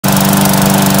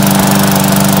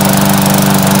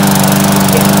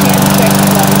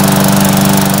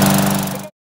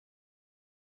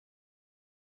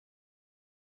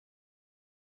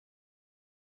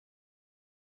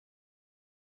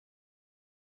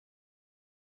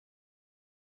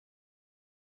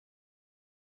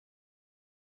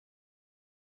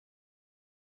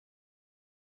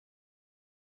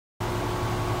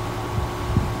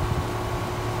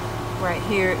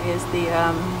here is the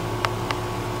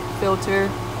filter,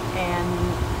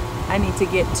 and I need to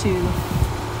get to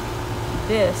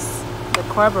this, the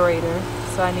carburetor,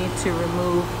 so I need to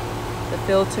remove the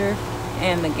filter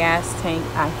and the gas tank,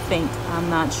 I think. I'm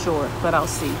not sure, but I'll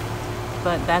see.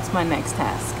 But that's my next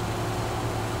task.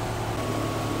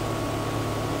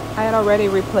 I had already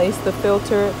replaced the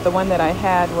filter. The one that I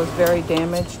had was very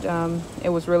damaged. It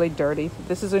was really dirty.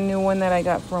 This is a new one that I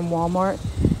got from Walmart,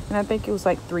 and I think it was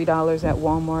like $3 at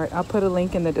Walmart. I'll put a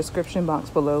link in the description box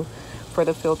below for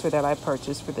the filter that I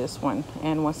purchased for this one,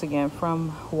 and once again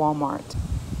from Walmart.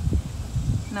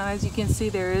 Now, as you can see,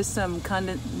 there is some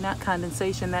not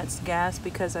condensation, that's gas,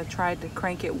 because I tried to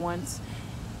crank it once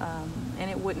and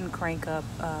it wouldn't crank up.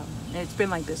 It's been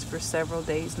like this for several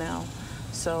days now,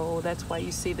 so that's why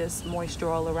you see this moisture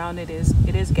all around. It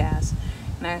is gas.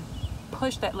 And I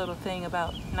pushed that little thing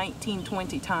about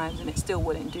 19-20 times and it still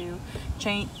wouldn't do.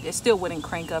 It still wouldn't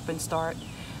crank up and start.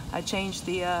 I changed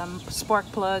the spark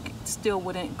plug, it still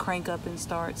wouldn't crank up and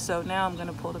start. So now I'm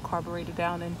gonna pull the carburetor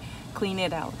down and clean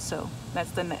it out. So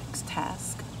that's the next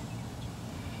task.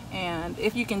 And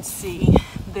if you can see,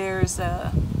 there's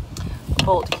a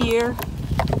bolt here.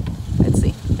 Let's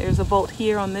see, there's a bolt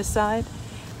here on this side,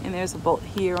 and there's a bolt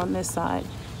here on this side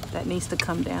that needs to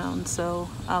come down. So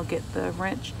I'll get the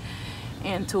wrench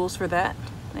and tools for that.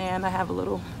 And I have a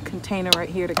little container right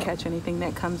here to catch anything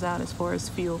that comes out as far as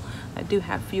fuel. I do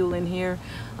have fuel in here.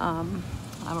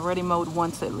 I've already mowed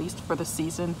once at least for the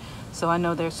season, so I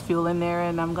know there's fuel in there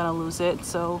and I'm gonna lose it,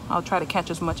 so I'll try to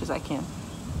catch as much as I can.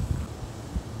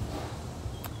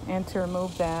 And to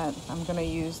remove that, I'm gonna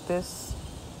use this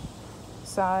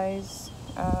size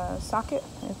socket.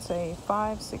 It's a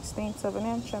 5/16 of an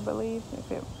inch, I believe,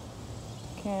 if it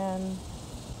can.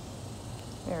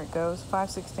 There it goes,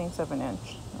 5/16 of an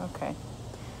inch. Okay,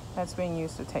 that's being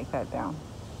used to take that down.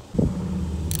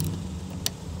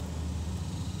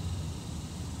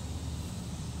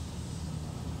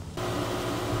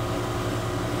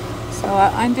 So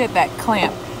I undid that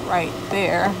clamp right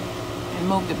there and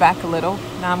moved it back a little.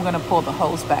 Now I'm gonna pull the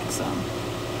hose back some,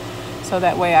 so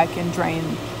that way I can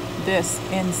drain this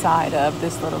inside of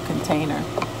this little container.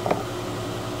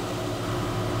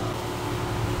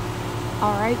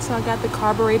 All right, so I got the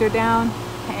carburetor down,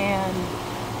 and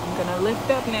I'm gonna lift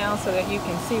up now so that you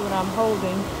can see what I'm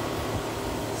holding.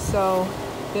 So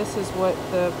this is what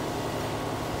the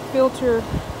filter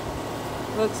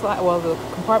looks like, well, the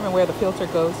compartment where the filter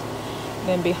goes.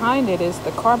 Then behind it is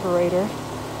the carburetor.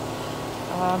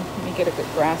 Let me get a good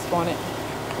grasp on it.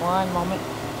 One moment.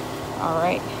 All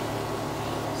right.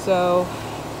 So,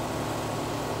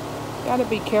 gotta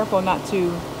be careful not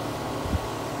to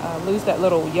lose that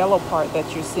little yellow part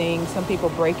that you're seeing. Some people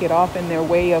break it off in their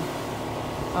way of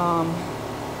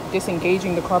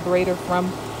disengaging the carburetor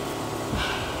from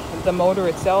the motor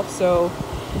itself. So,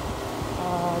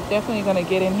 definitely gonna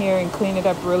get in here and clean it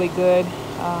up really good.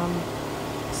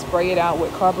 Spray it out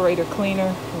with carburetor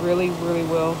cleaner. Really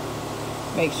will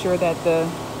make sure that the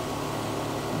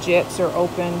jets are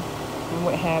open and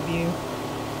what have you.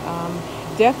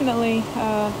 Definitely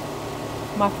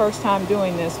my first time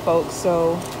doing this, folks,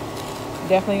 so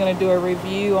definitely going to do a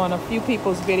review on a few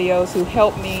people's videos who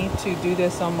helped me to do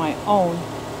this on my own.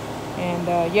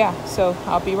 And yeah, so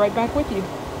I'll be right back with you.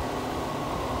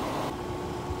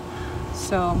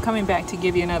 So I'm coming back to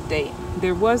give you an update.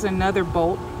 There was another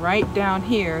bolt right down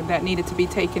here that needed to be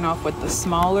taken off with the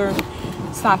smaller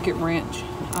socket wrench.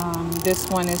 This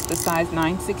one is the size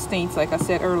 9/16, like I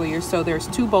said earlier. So there's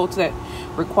two bolts that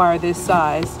require this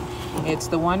size. It's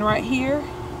the one right here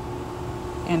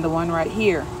and the one right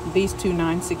here. These two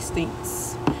 9/16,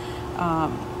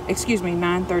 excuse me,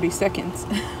 9/32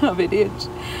 of an inch.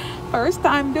 First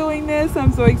time doing this,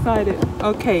 I'm so excited.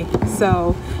 Okay,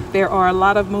 so there are a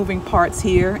lot of moving parts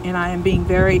here, and I am being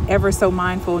very ever so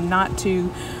mindful not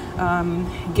to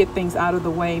get things out of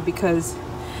the way, because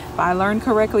if I learned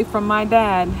correctly from my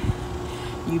dad,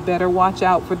 you better watch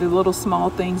out for the little small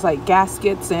things like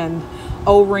gaskets and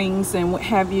O-rings and what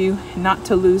have you, not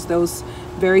to lose those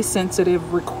very sensitive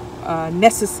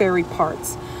necessary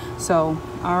parts. So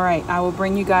all right, I will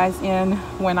bring you guys in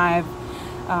when I've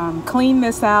clean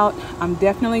this out. I'm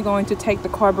definitely going to take the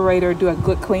carburetor, do a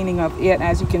good cleaning of it.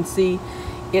 As you can see,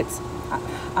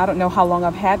 I don't know how long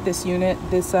I've had this unit,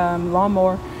 this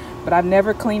lawnmower, but I've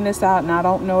never cleaned this out, and I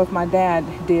don't know if my dad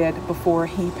did before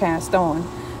he passed on.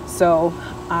 So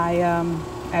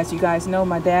as you guys know,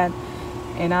 my dad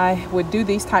and I would do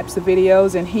these types of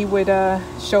videos, and he would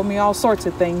show me all sorts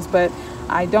of things, but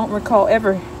I don't recall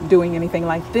ever doing anything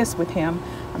like this with him.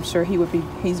 I'm sure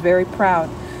he's very proud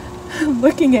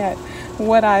looking at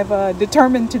what I've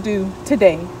determined to do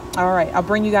today. All right, I'll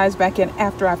bring you guys back in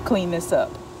after I've cleaned this up.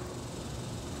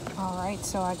 All right,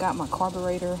 so I got my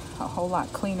carburetor a whole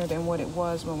lot cleaner than what it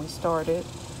was when we started.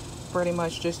 Pretty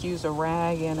much just use a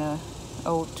rag and a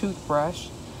old toothbrush.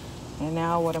 And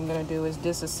now what I'm gonna do is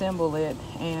disassemble it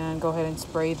and go ahead and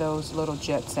spray those little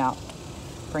jets out.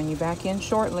 Bring you back in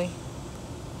shortly.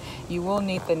 You will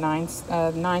need the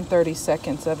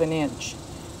 9/32 of an inch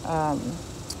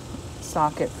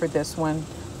socket for this one,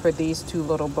 for these two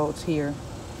little bolts here.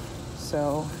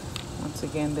 So once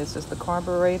again, this is the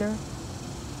carburetor,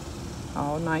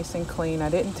 all nice and clean. I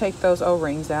didn't take those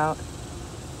O-rings out,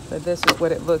 but this is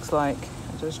what it looks like.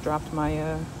 I just dropped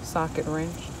my socket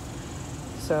wrench.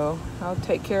 So I'll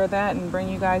take care of that and bring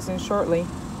you guys in shortly.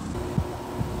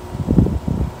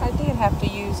 I did have to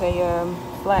use a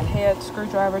flathead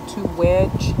screwdriver to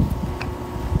wedge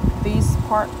these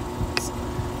parts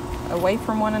away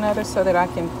from one another so that I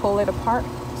can pull it apart.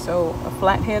 So a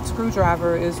flathead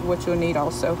screwdriver is what you'll need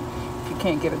also if you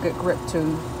can't get a good grip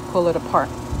to pull it apart.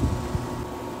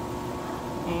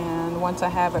 And once I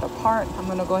have it apart, I'm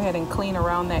going to go ahead and clean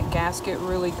around that gasket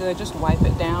really good. Just wipe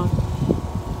it down.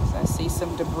 So I see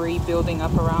some debris building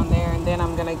up around there. And then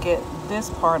I'm going to get this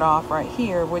part off right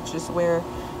here, which is where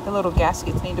the little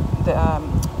gaskets need to, the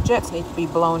jets need to be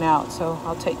blown out. So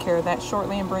I'll take care of that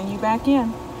shortly and bring you back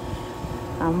in.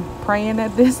 I'm praying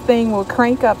that this thing will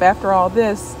crank up after all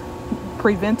this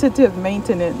preventative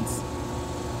maintenance.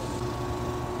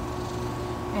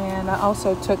 And I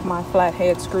also took my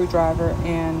flathead screwdriver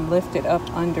and lifted up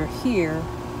under here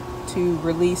to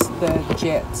release the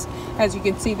jets. As you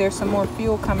can see, there's some more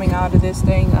fuel coming out of this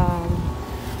thing.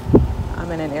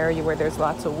 I'm in an area where there's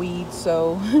lots of weeds,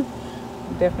 so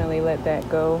definitely let that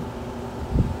go.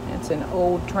 It's an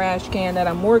old trash can that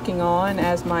I'm working on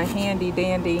as my handy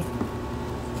dandy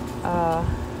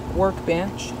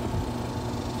workbench.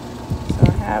 So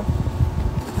I have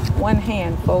one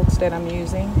hand, folks, that I'm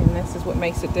using, and this is what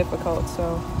makes it difficult.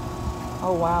 So,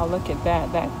 oh wow, look at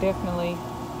that. That definitely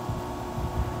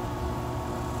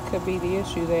could be the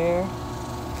issue there.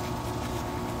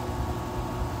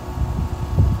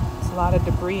 There's a lot of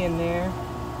debris in there.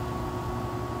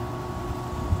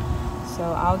 So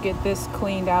I'll get this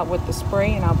cleaned out with the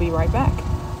spray and I'll be right back.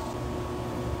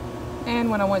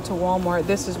 And when I went to Walmart,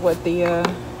 this is what the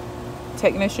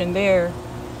technician there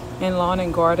in Lawn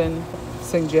and Garden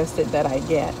suggested that I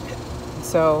get.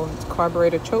 So it's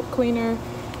carburetor choke cleaner.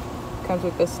 Comes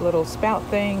with this little spout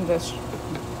thing, this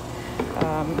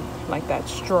like that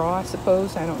straw, I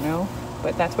suppose. I don't know,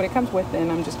 but that's what it comes with.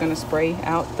 And I'm just going to spray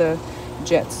out the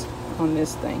jets on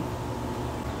this thing.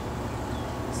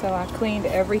 So I cleaned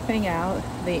everything out,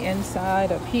 the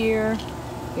inside of here,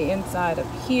 the inside of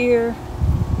here.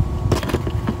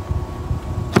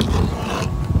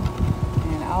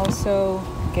 Also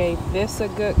gave this a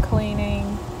good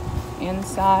cleaning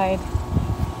inside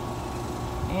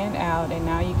and out, and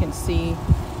now you can see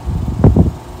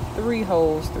 3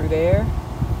 holes through there.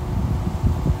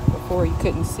 Before you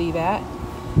couldn't see that.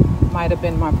 Might have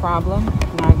been my problem,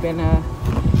 not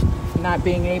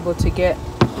being able to get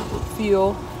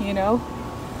fuel, you know.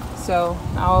 So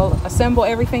I'll assemble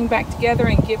everything back together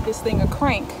and give this thing a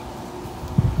crank.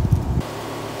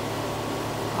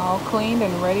 All cleaned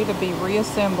and ready to be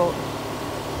reassembled.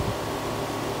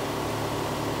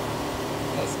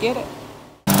 Let's get it.